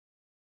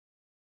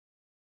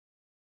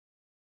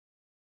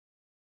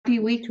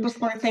week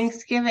before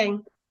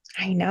Thanksgiving.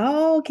 I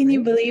know. Can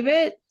you believe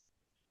it?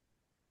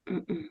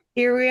 Mm-mm.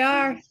 Here we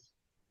are.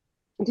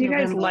 Do you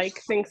guys November. like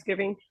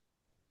Thanksgiving?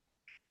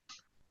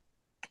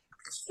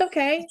 It's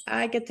okay.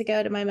 I get to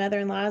go to my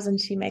mother-in-law's and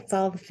she makes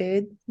all the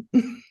food.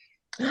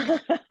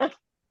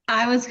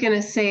 I was going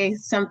to say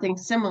something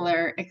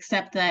similar,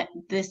 except that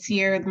this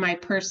year my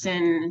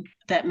person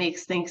that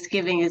makes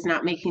Thanksgiving is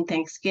not making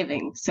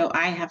Thanksgiving. So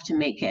I have to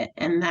make it.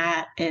 And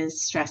that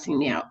is stressing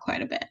me out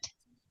quite a bit.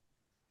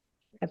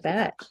 I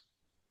bet.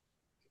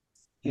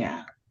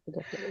 Yeah. I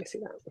definitely see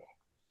that.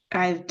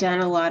 I've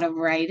done a lot of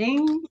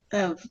writing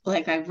of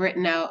like I've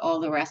written out all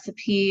the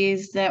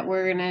recipes that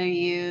we're gonna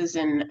use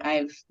and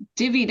I've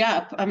divvied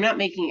up. I'm not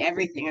making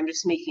everything. I'm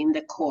just making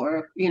the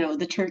core,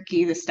 the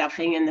turkey, the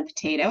stuffing, and the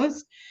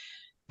potatoes.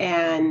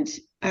 And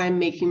I'm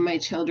making my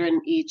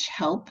children each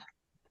help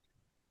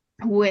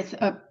with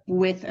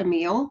a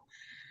meal,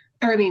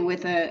 or I mean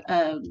with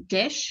a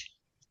dish.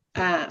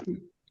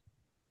 Um,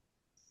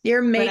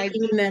 You're but I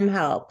making them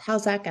help.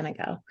 How's that gonna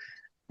go?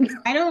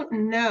 I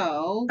don't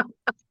know.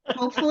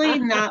 Hopefully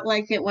not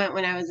like it went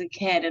when I was a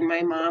kid and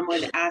my mom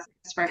would ask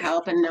for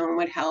help and no one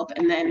would help.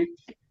 And then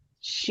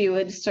she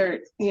would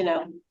start,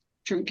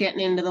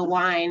 getting into the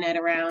wine at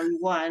around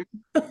 1.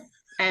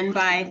 And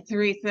by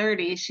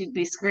 3:30, she'd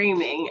be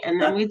screaming. And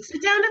then we'd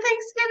sit down to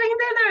Thanksgiving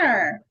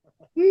dinner.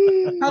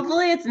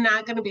 Hopefully it's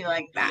not going to be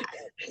like that.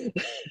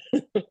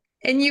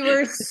 And you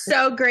were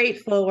so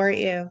grateful, weren't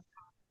you?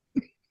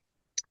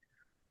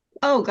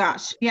 Oh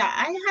gosh. Yeah,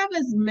 I have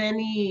as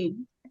many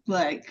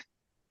like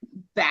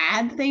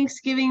bad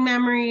Thanksgiving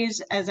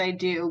memories as I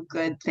do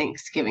good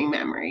Thanksgiving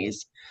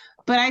memories.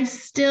 But I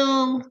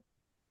still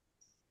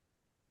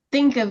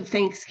think of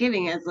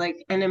Thanksgiving as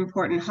like an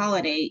important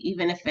holiday,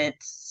 even if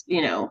it's,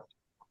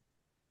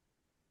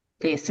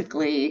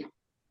 basically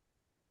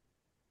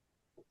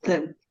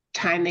the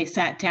time they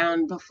sat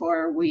down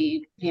before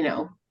we,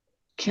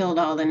 killed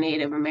all the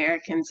Native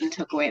Americans and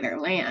took away their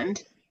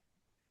land.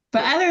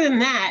 But other than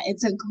that,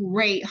 it's a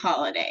great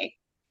holiday.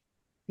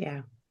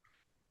 Yeah.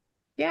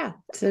 Yeah.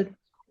 It's a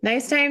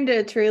nice time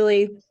to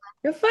truly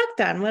reflect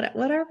on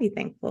what are we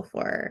thankful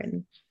for?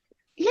 And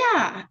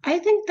Yeah, I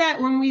think that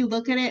when we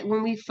look at it,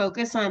 when we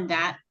focus on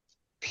that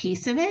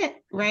piece of it,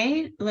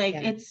 right? Like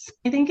yeah.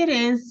 I think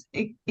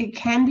it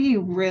can be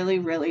really,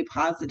 really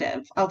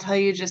positive. I'll tell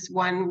you just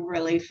one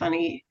really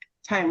funny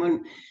time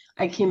when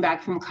I came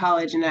back from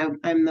college and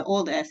I'm the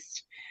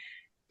oldest.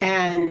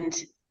 And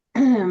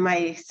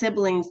my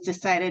siblings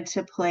decided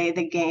to play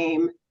the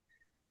game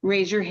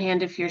Raise Your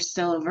Hand If You're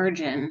Still a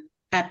Virgin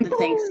at the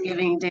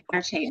Thanksgiving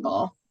dinner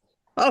table.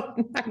 Oh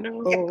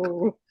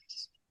No,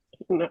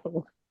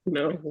 no,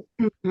 no.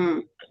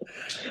 Mhm.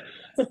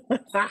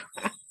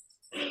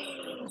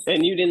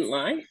 And you didn't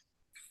lie?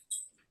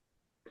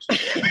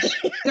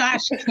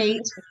 Gosh,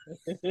 Kate,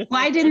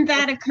 why didn't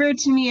that occur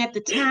to me at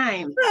the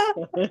time?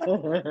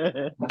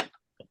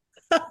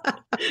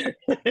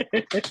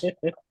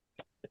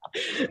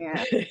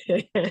 Yeah.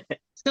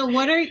 So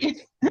what are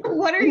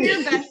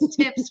your best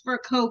tips for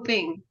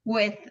coping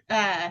with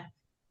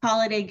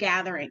holiday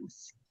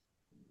gatherings?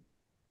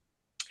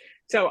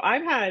 So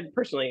I've had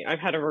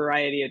a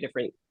variety of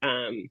different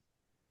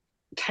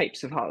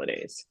types of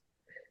holidays,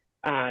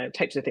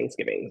 types of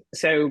Thanksgiving.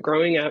 So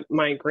growing up,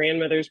 my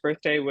grandmother's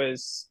birthday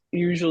was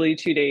usually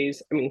 2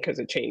 days. I mean, because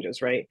it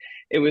changes, right?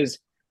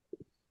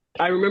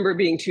 I remember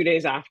being 2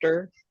 days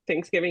after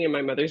Thanksgiving and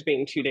my mother's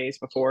being 2 days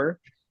before.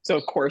 So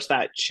of course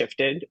that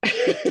shifted,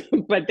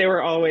 but they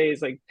were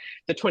always like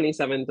the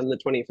 27th and the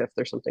 25th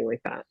or something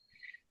like that.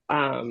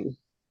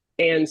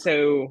 And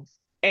so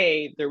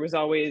there was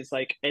always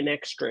like an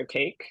extra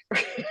cake.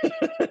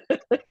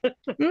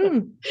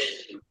 Mm.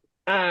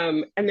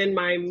 And then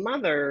my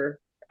mother,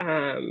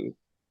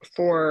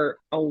 for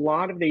a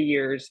lot of the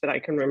years that I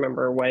can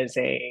remember,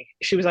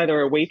 she was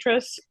either a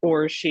waitress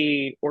or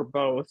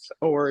both,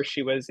 or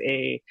she was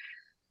the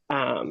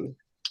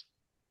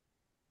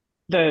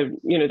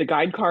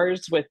guide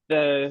cars with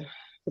the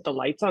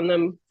lights on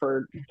them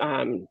for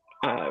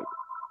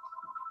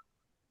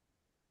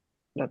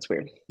that's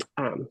weird.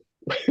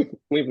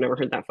 We've never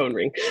heard that phone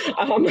ring.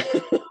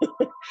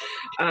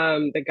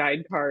 The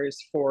guide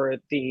cars for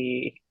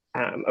the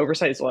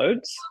oversized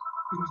loads.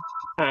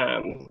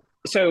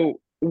 So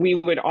we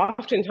would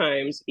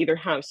oftentimes either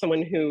have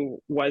someone who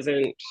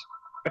wasn't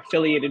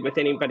affiliated with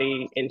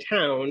anybody in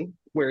town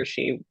where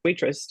she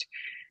waitressed.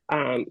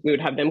 We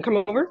would have them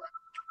come over,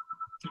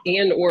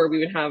 or we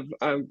would have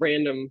a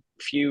random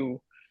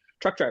few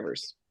truck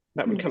drivers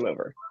that would come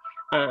over.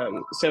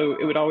 So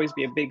it would always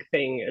be a big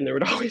thing, and there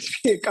would always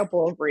be a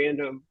couple of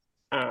random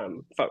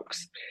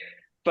folks.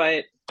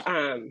 But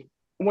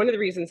one of the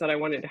reasons that I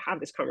wanted to have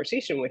this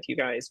conversation with you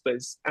guys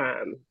was,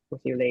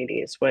 with you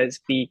ladies, was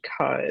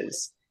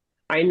because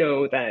I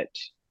know that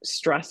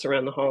stress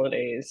around the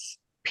holidays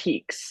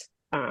peaks.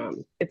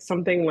 It's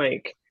something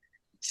like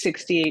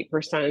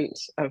 68%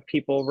 of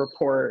people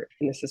report,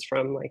 and this is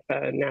from like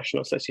the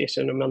National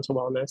Association of Mental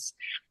Wellness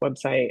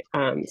website,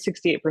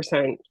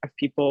 68% of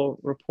people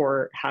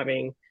report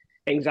having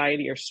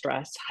anxiety or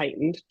stress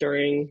heightened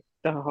during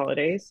the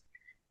holidays,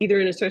 either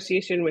in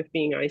association with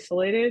being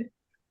isolated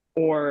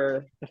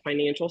or the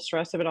financial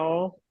stress of it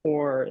all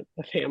or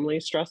the family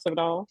stress of it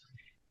all.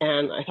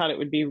 And I thought it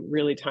would be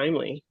really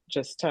timely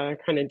just to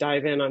kind of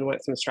dive in on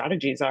what some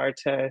strategies are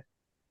to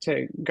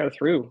go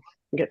through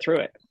and get through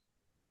it.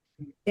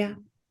 Yeah.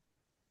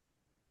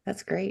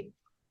 That's great.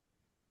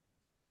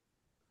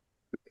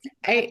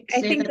 I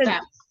Say think that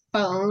that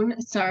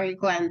phone, sorry,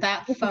 Gwen,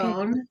 that That's okay.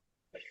 phone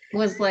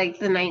was like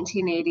the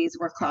 1980s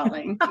we're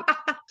calling.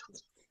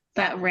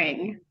 That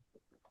ring.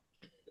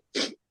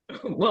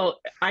 Well,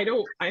 I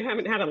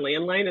haven't had a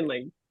landline in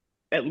like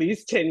at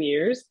least 10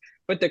 years,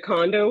 but the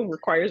condo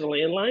requires a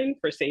landline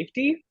for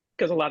safety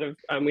because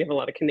we have a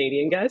lot of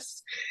Canadian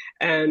guests.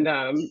 And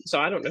so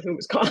I don't know who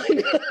was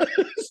calling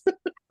us.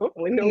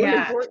 Hopefully no one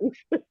Yeah. important.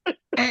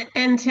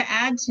 And to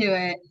add to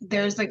it,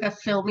 there's like a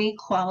filmy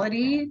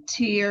quality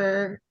to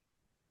your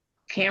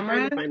Trying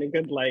camera. to find a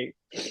good light.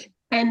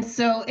 And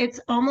so it's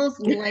almost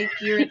like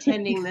you're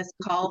attending this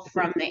call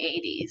from the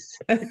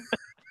 80s.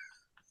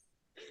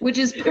 Which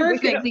is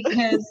perfect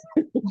because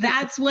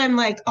that's when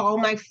like all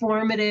my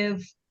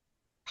formative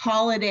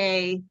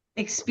holiday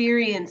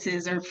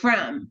experiences are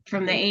from the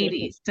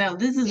 80s. So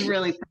this is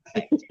really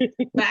perfect.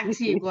 Back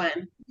to you,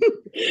 Gwen.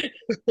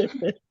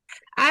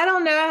 I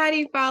don't know, how do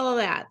you follow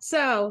that?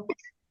 So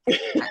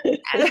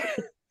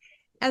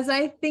as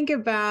I think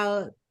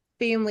about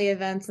family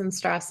events and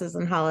stresses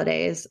and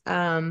holidays,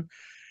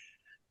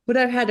 what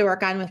I've had to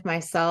work on with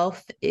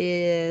myself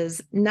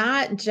is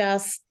not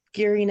just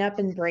gearing up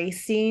and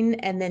bracing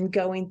and then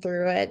going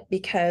through it,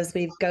 because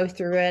we go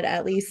through it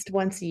at least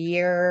once a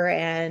year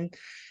and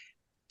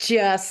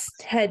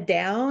just head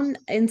down.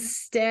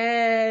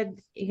 Instead,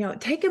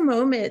 take a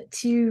moment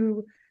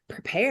to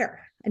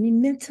prepare. I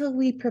mean,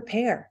 mentally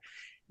prepare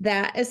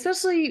that,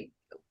 especially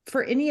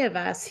for any of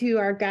us who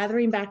are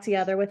gathering back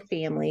together with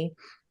family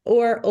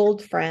or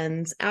old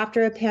friends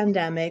after a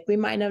pandemic we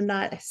might have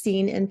not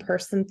seen in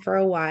person for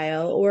a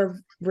while or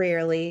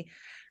rarely.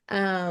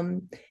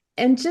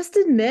 And just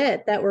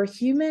admit that we're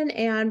human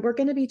and we're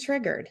going to be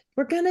triggered.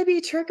 We're going to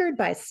be triggered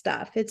by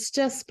stuff. It's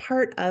just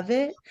part of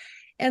it.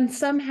 And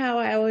somehow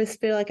I always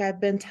feel like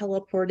I've been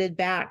teleported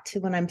back to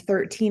when I'm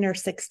 13 or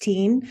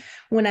 16,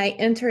 when I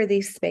enter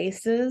these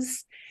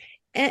spaces.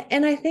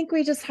 And I think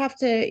we just have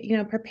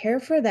to, prepare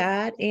for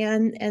that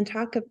and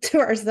talk up to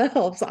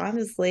ourselves,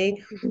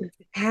 honestly.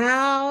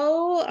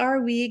 How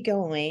are we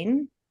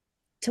going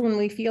to, when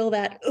we feel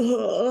that,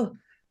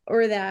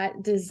 or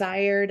that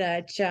desire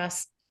to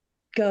just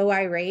go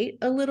irate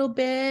a little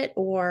bit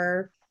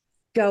or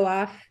go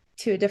off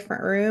to a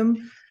different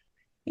room,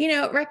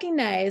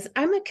 recognize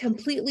I'm a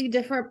completely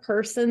different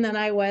person than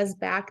I was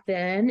back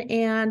then.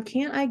 And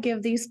can't I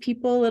give these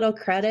people a little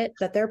credit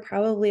that they're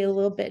probably a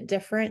little bit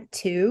different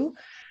too?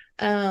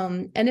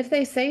 And if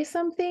they say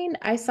something,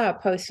 I saw a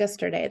post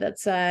yesterday that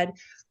said,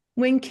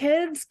 when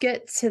kids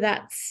get to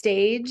that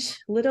stage,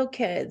 little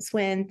kids,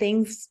 when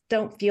things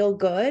don't feel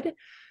good,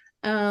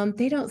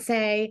 they don't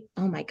say,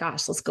 oh my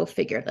gosh, let's go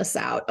figure this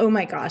out. Oh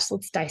my gosh,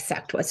 let's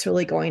dissect what's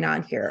really going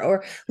on here.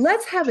 Or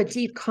let's have a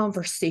deep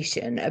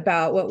conversation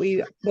about what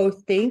we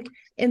both think.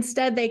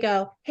 Instead, they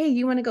go, hey,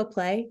 you want to go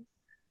play?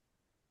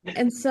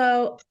 And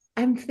so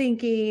I'm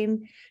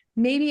thinking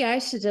maybe I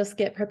should just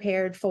get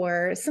prepared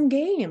for some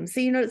games,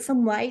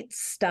 some light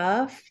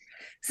stuff,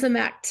 some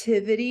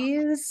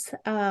activities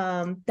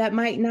that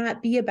might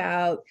not be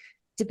about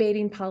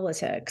debating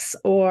politics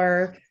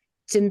or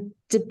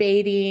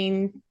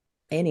debating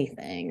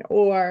anything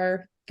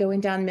or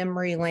going down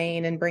memory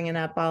lane and bringing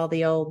up all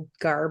the old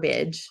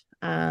garbage,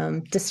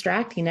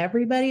 distracting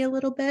everybody a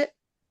little bit.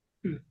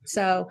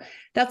 So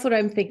that's what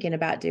I'm thinking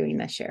about doing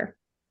this year.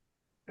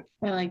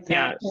 I like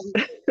that.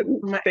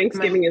 Yeah.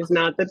 Thanksgiving is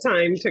not the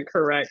time to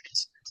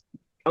correct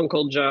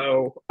Uncle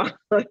Joe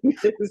on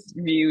his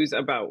views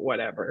about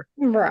whatever.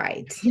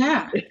 Right.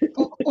 Yeah.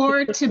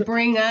 Or to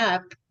bring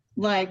up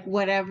like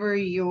whatever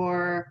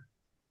your,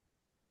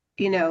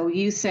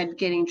 you said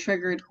getting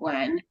triggered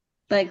when.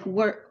 Like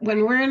when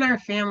we're in our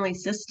family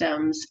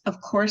systems, of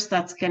course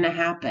that's going to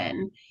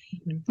happen,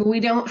 but we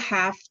don't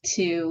have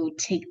to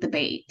take the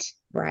bait.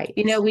 Right.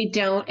 We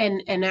don't.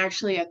 And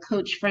actually a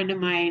coach friend of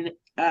mine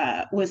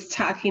was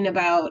talking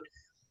about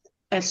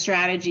a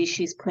strategy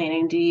she's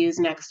planning to use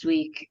next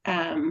week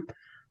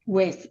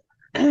with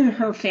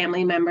her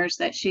family members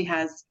that she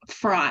has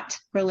fraught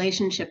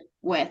relationship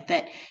with,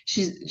 that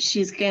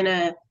she's going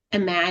to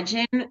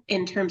imagine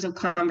in terms of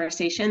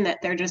conversation that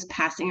they're just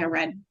passing a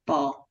red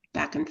ball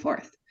back and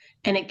forth,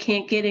 and it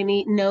can't get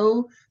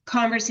no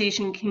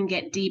conversation can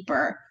get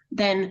deeper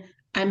than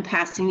I'm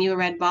passing you a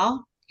red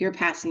ball, you're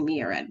passing me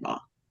a red ball.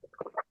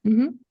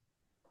 Mm-hmm.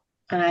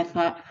 And I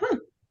thought,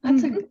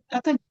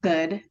 that's a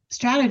good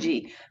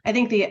strategy. I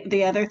think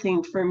the other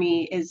thing for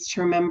me is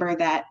to remember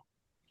that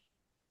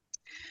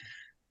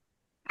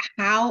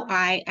how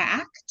I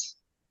act,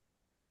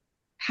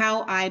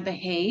 how I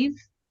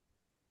behave,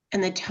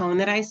 and the tone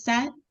that I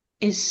set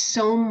is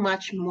so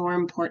much more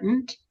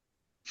important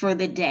for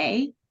the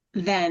day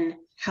than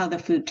how the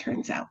food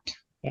turns out.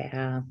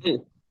 Yeah.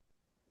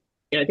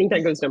 Yeah, I think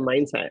that goes to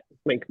mindset,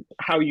 like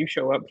how you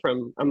show up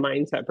from a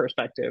mindset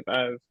perspective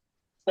of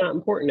it's not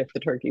important if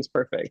the turkey's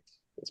perfect.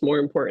 It's more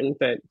important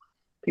that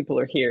people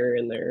are here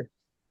and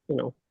you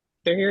know,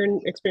 they're here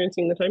and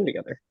experiencing the time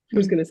together. I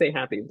was going to say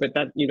happy, but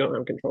that you don't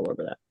have control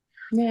over that.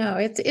 No,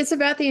 it's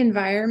about the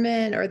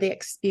environment or the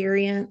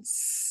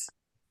experience.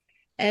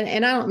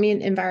 And I don't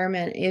mean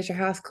environment is your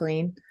house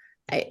clean.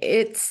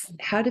 It's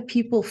how do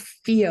people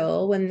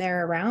feel when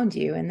they're around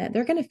you, and that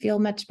they're going to feel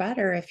much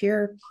better if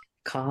you're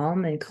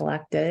calm and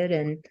collected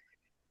and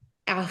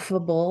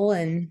affable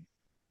and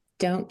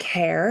don't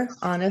care,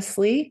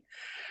 honestly,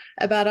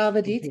 about all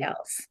the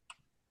details.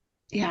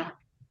 Yeah.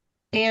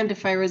 And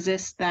if I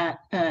resist that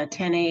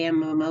 10 a.m.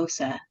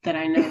 mimosa that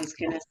I know is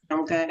going to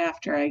sound good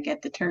after I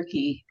get the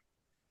turkey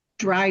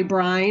dry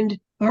brined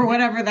or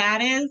whatever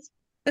that is,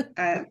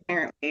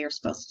 apparently you're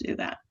supposed to do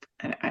that.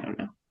 I don't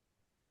know.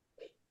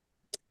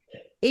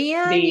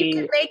 And you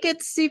can make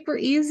it super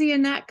easy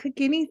and not cook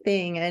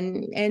anything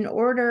and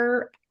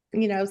order,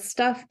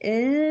 stuff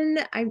in.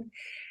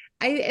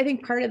 I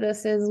think part of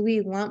this is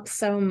we lump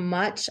so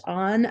much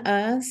on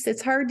us.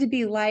 It's hard to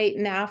be light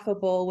and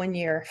affable when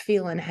you're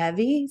feeling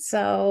heavy.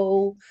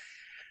 So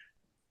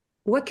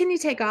what can you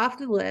take off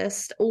the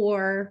list,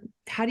 or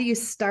how do you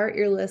start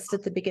your list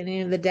at the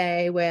beginning of the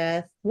day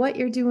with what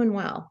you're doing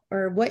well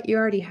or what you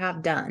already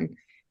have done,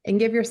 and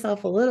give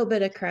yourself a little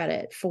bit of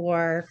credit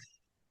for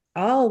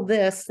all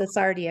this that's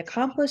already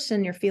accomplished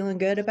and you're feeling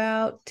good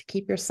about, to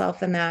keep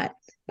yourself in that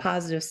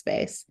positive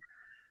space?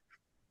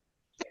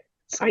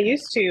 I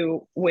used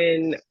to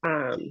when,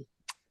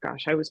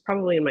 gosh, I was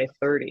probably in my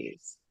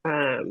 30s.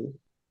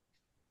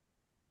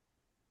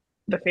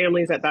 The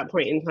families at that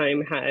point in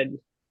time had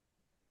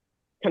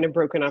kind of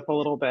broken up a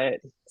little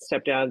bit.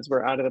 Stepdads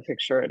were out of the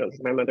picture. I don't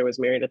think my mother was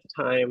married at the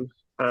time.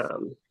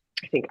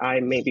 I think I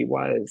maybe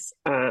was.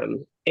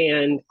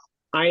 And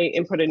I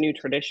input a new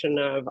tradition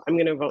of I'm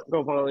going to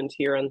go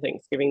volunteer on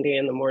Thanksgiving Day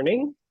in the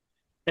morning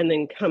and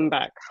then come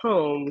back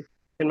home.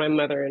 And my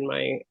mother and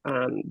my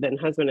then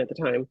husband at the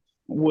time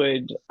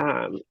would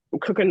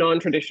cook a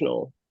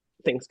non-traditional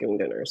Thanksgiving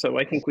dinner. So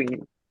I think we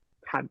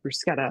had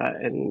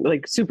bruschetta and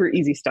like super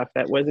easy stuff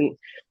that wasn't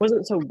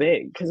so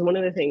big. Because one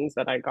of the things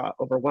that I got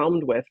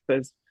overwhelmed with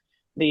was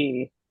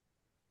the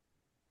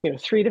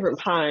 3 different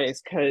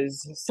pies,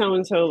 because so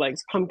and so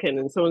likes pumpkin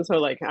and so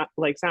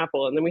likes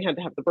apple, and then we had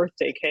to have the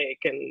birthday cake,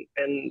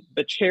 and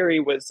the cherry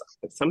was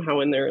somehow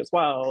in there as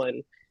well,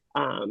 and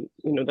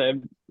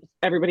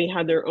everybody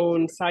had their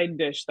own side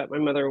dish that my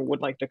mother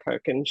would like to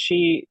cook, and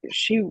she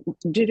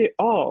did it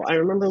all. I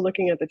remember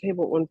looking at the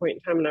table at one point in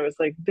time and I was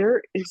like,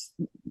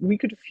 we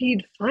could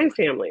feed 5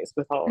 families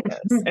with all of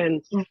this.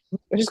 And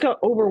I just got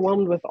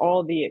overwhelmed with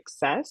all the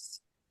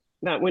excess,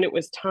 that when it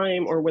was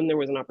time or when there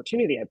was an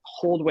opportunity, I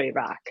pulled way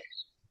back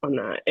on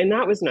that. And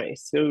that was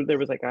nice. So there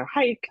was like a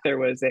hike, there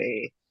was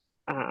a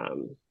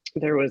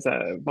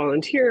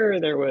volunteer,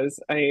 there was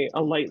a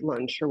light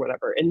lunch or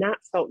whatever. And that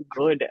felt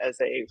good as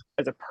a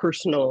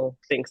personal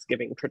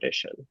Thanksgiving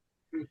tradition.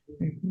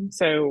 Mm-hmm.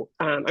 So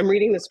I'm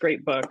reading this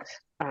great book.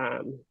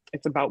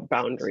 It's about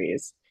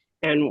boundaries.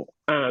 And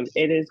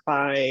it is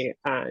by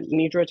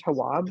Nidra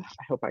Tawwab.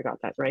 I hope I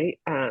got that right.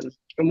 And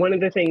one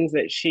of the things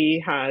that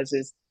she has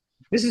is,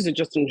 this is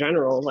just in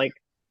general, like,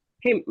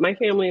 hey, my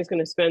family is going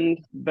to spend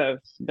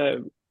the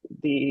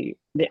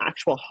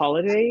actual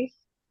holiday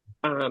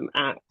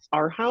at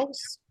our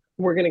house.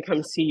 We're going to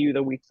come see you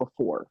the week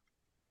before.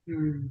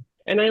 Mm.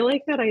 And I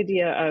like that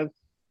idea of,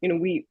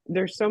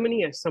 there's so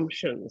many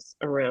assumptions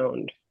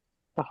around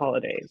the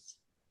holidays.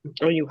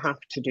 Oh, you have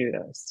to do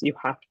this. You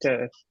have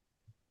to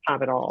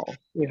have it all.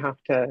 You have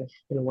to,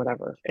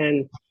 whatever.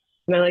 And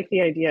I like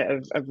the idea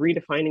of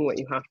redefining what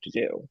you have to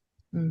do.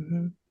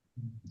 Mm-hmm.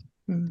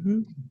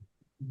 Mm-hmm.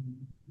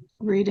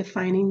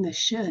 Redefining the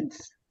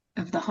shoulds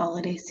of the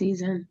holiday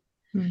season.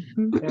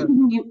 Mm-hmm.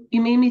 Yeah.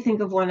 You made me think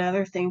of one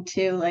other thing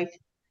too. Like,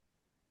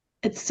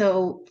 I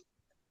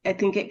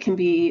think it can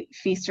be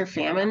feast or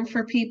famine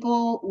for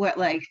people.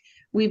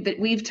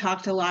 We've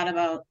talked a lot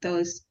about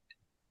those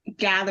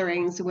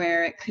gatherings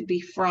where it could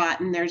be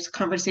fraught and there's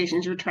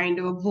conversations you're trying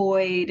to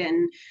avoid,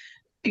 and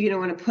you don't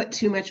want to put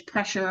too much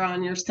pressure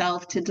on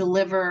yourself to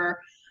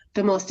deliver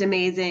the most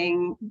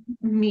amazing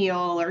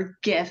meal or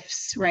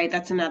gifts, right?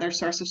 That's another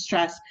source of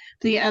stress.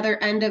 The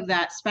other end of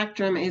that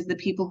spectrum is the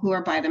people who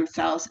are by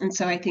themselves. And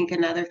so I think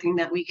another thing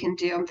that we can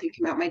do, I'm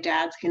thinking about my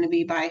dad's going to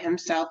be by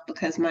himself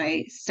because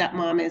my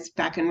stepmom is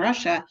back in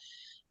Russia.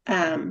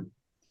 And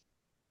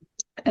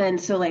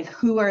so like,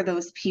 who are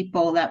those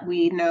people that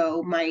we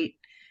know might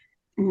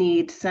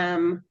need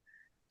some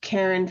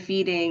care and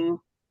feeding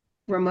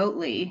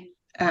remotely,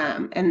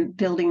 and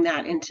building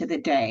that into the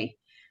day?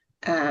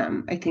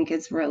 I think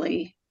is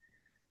really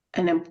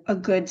a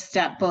good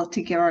step, both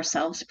to give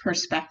ourselves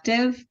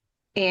perspective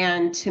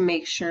and to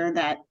make sure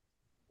that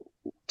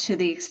to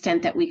the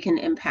extent that we can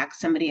impact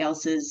somebody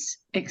else's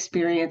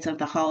experience of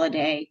the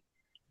holiday,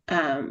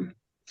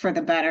 for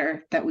the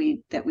better, that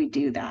we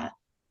do that.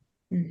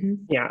 Mm-hmm.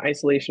 Yeah,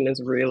 isolation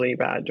is really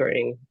bad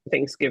during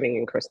Thanksgiving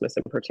and Christmas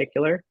in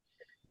particular.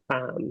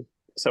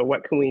 So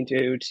what can we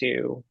do to,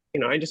 you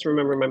know, I just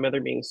remember my mother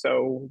being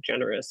so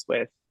generous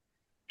with,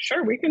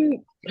 sure, we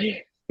can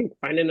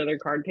find another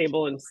card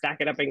table and stack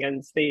it up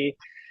against the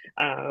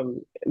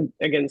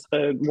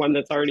one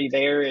that's already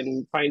there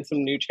and find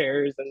some new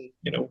chairs. And,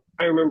 you know,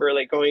 I remember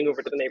like going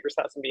over to the neighbor's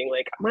house and being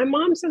like, my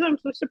mom says I'm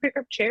supposed to pick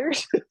up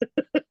chairs.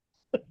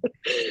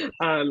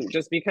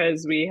 Just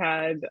because we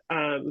had,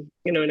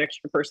 you know, an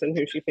extra person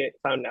who she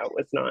found out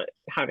was not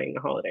having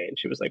a holiday. And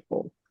she was like,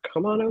 well,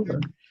 come on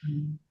over.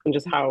 And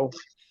just how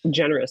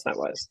generous that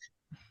was.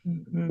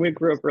 Mhm. We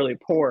grew up really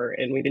poor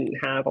and we didn't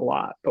have a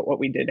lot, but what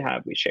we did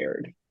have, we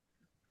shared.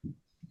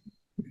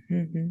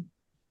 Mhm.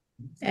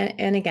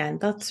 And again,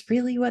 that's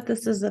really what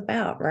this is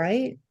about,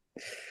 right?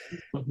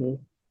 Mm-hmm.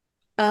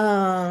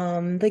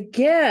 The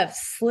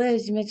gifts,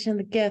 Liz, you mentioned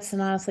the gifts,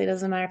 and honestly, it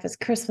doesn't matter if it's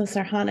Christmas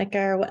or Hanukkah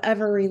or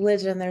whatever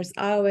religion, there's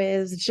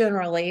always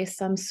generally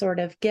some sort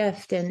of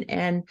gift.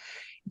 And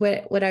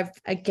what I've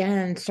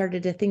again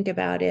started to think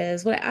about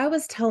is what I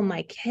always tell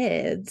my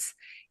kids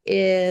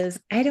is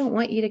I don't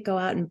want you to go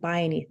out and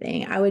buy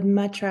anything. I would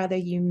much rather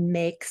you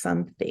make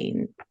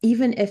something,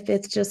 even if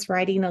it's just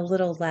writing a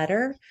little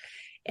letter.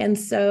 And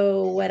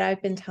so, what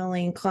I've been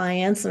telling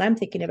clients, and I'm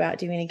thinking about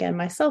doing again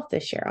myself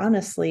this year,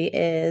 honestly,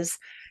 is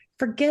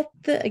forget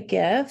the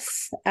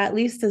gifts, at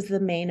least as the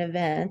main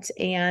event,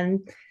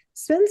 and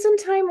spend some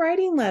time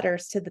writing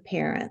letters to the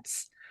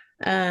parents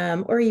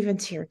or even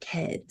to your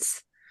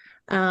kids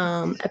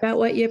about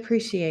what you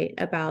appreciate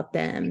about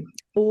them.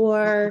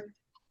 Or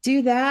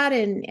do that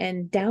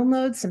and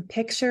download some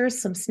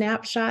pictures, some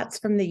snapshots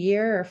from the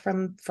year or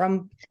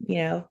from you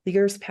know the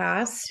years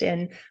past,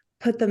 and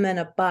put them in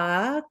a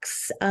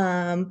box.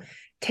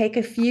 Take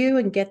a few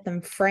and get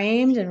them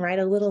framed and write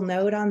a little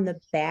note on the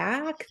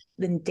back,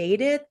 then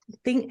date it.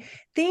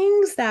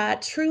 Things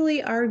that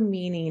truly are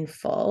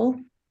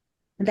meaningful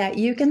that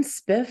you can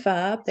spiff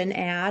up and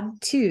add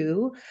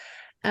to.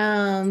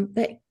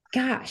 But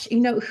gosh, you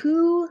know,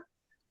 who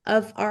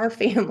of our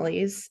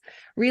families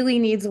really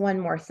needs one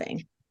more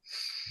thing?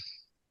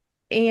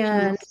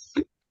 And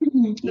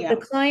Yeah.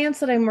 the clients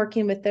that I'm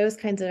working with those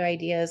kinds of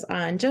ideas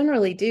on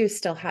generally do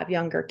still have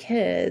younger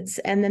kids.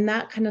 And then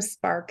that kind of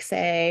sparks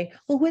well,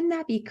 wouldn't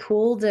that be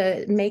cool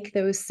to make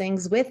those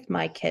things with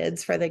my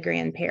kids for the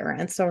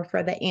grandparents or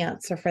for the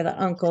aunts or for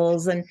the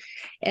uncles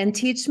and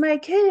teach my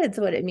kids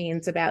what it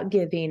means about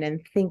giving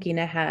and thinking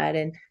ahead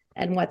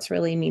and what's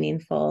really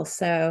meaningful.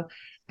 So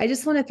I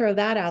just want to throw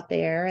that out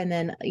there. And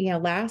then, you know,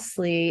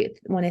 lastly,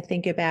 when I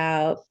think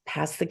about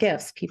pass the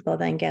gifts, people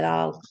then get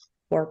all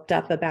worked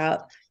up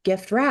about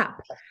gift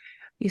wrap.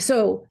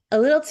 So a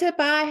little tip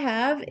I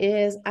have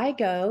is I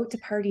go to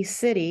Party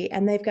City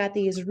and they've got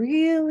these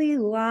really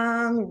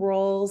long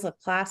rolls of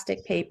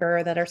plastic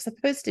paper that are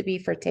supposed to be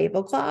for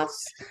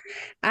tablecloths.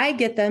 I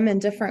get them in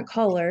different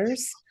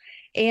colors.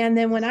 And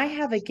then when I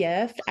have a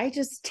gift, I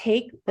just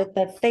take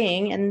the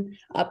thing in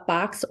a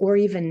box or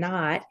even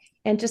not,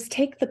 and just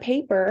take the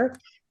paper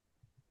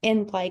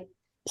and like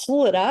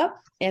pull it up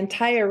and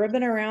tie a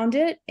ribbon around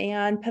it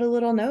and put a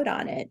little note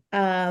on it.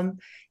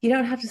 You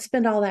don't have to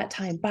spend all that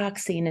time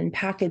boxing and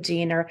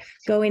packaging or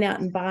going out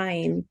and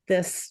buying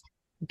this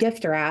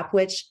gift wrap,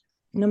 which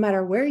no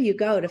matter where you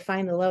go to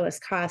find the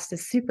lowest cost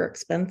is super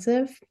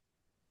expensive.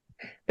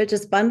 But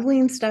just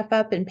bundling stuff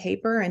up in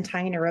paper and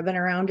tying a ribbon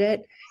around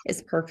it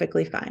is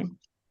perfectly fine.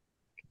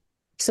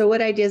 So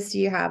what ideas do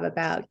you have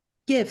about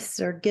gifts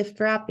or gift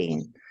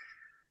wrapping?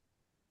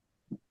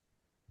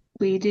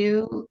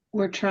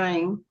 We're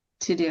trying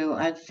to do,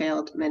 I've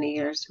failed many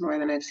years more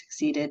than I've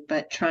succeeded,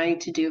 but trying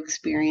to do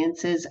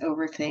experiences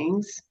over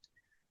things.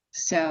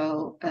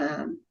 So,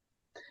 and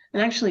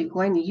actually,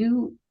 Gwen,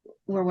 you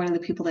were one of the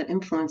people that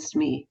influenced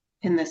me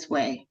in this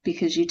way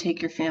because you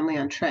take your family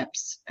on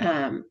trips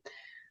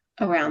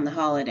around the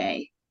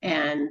holiday,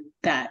 and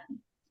that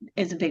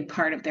is a big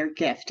part of their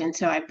gift. And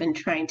so I've been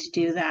trying to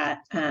do that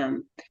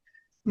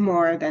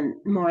more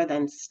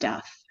than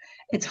stuff.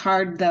 It's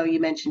hard though. You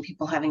mentioned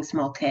people having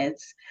small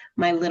kids.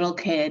 My little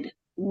kid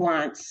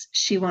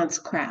she wants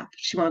crap.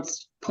 She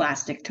wants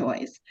plastic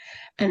toys.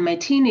 And my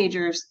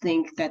teenagers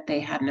think that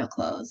they have no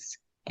clothes.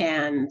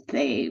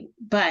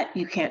 But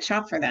you can't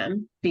shop for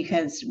them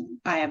because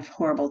I have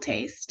horrible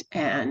taste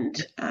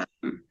and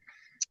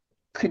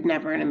could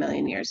never in a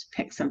million years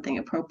pick something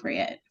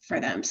appropriate for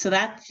them. So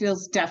that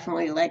feels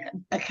definitely like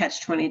a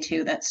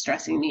catch-22 that's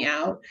stressing me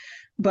out.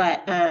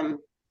 But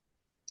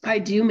I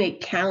do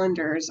make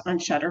calendars on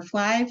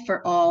Shutterfly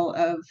for all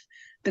of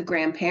the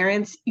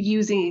grandparents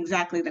using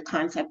exactly the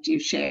concept you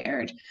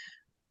shared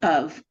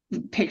of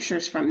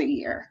pictures from the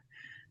year.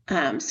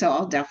 So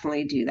I'll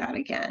definitely do that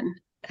again.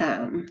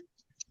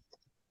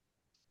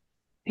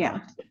 Yeah,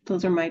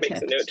 those are my Makes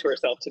tips. a note to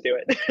herself to do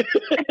it.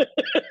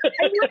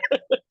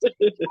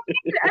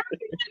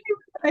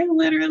 I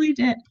literally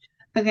did.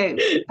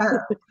 Okay,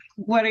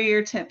 what are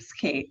your tips,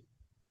 Kate?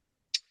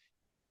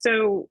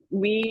 So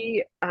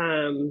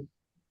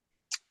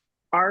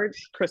our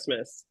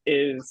Christmas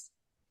is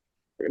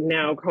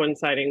now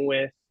coinciding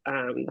with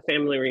the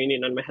family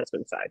reunion on my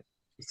husband's side.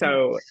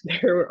 So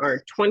there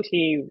are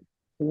 20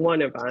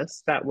 one of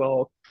us that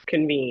will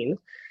convene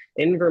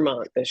in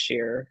Vermont this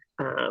year,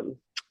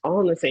 all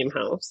in the same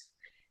house.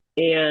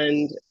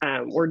 And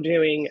we're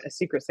doing a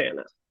Secret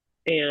Santa.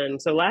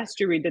 And so last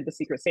year we did the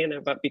Secret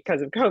Santa, but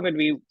because of COVID,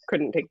 we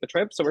couldn't take the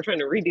trip. So we're trying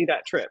to redo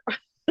that trip.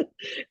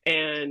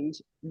 And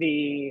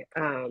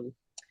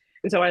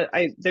and so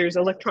there's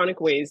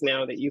electronic ways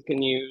now that you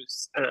can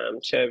use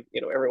to,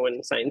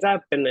 everyone signs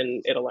up and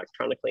then it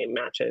electronically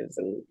matches,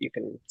 and you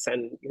can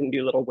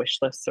do little wish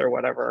lists or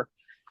whatever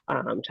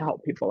to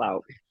help people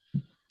out.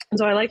 And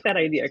so I like that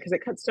idea because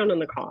it cuts down on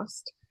the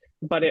cost,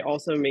 but it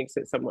also makes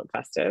it somewhat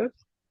festive.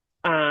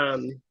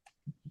 And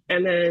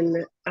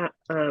then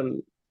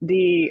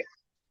the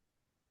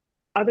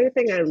other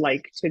thing I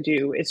like to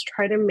do is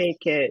try to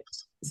make it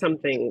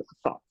something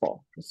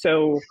thoughtful.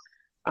 So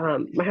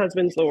my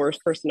husband's the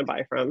worst person to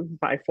buy from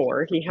by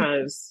far. He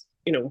has,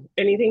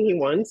 anything he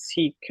wants,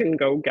 he can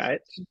go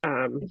get,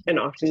 and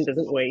often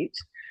doesn't wait.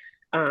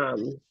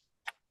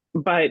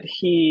 But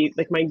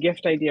my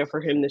gift idea for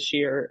him this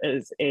year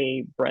is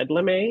a bread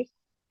lame,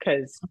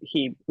 because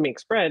he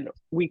makes bread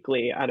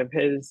weekly out of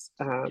his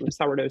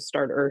sourdough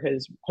starter,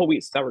 his whole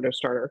wheat sourdough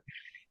starter.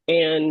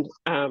 And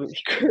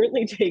he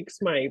currently takes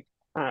my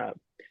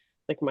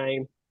my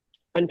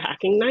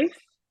unpacking knife,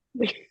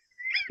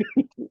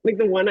 like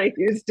the one I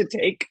use to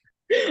take,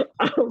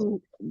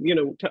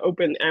 to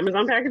open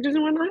Amazon packages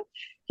and whatnot.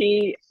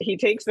 He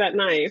takes that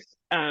knife,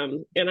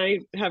 and I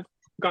have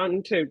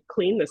gotten to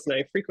clean this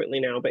knife frequently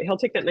now, but he'll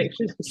take that knife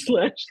and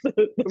slash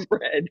the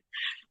bread.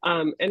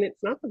 And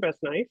it's not the best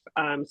knife.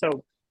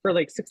 So for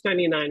like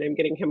 $6.99, I'm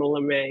getting him a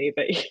lame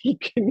that he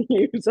can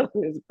use on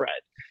his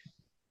bread.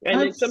 And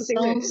That's it's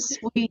something so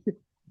sweet.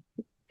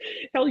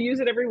 He'll use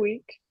it every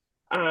week.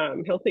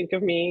 He'll think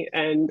of me,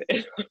 and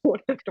I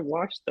won't have to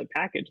wash the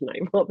package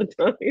knife all the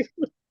time.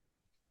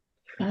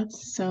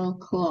 That's so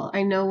cool.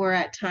 I know we're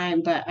at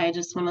time, but I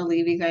just want to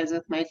leave you guys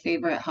with my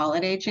favorite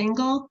holiday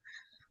jingle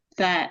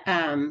that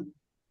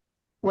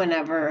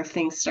whenever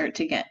things start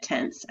to get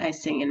tense, I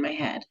sing in my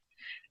head.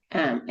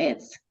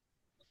 It's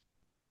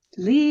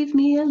 "Leave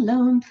me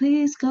alone,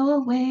 please go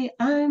away.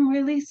 I'm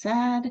really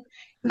sad.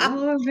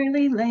 You're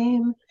really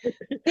lame.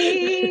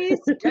 Please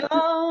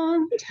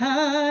don't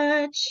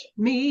touch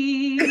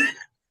me."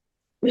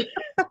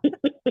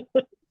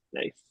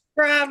 Nice.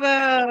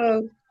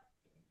 Bravo.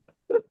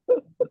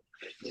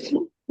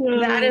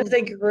 That is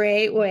a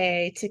great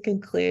way to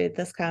conclude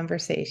this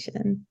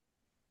conversation.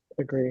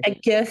 Agree. A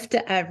gift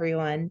to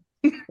everyone.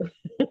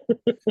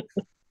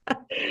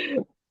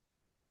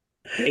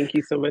 Thank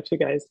you so much, you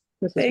guys.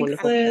 This is Thanks,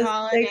 wonderful. Liz.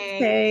 Happy Thanks,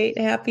 Kate.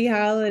 Happy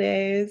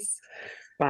holidays.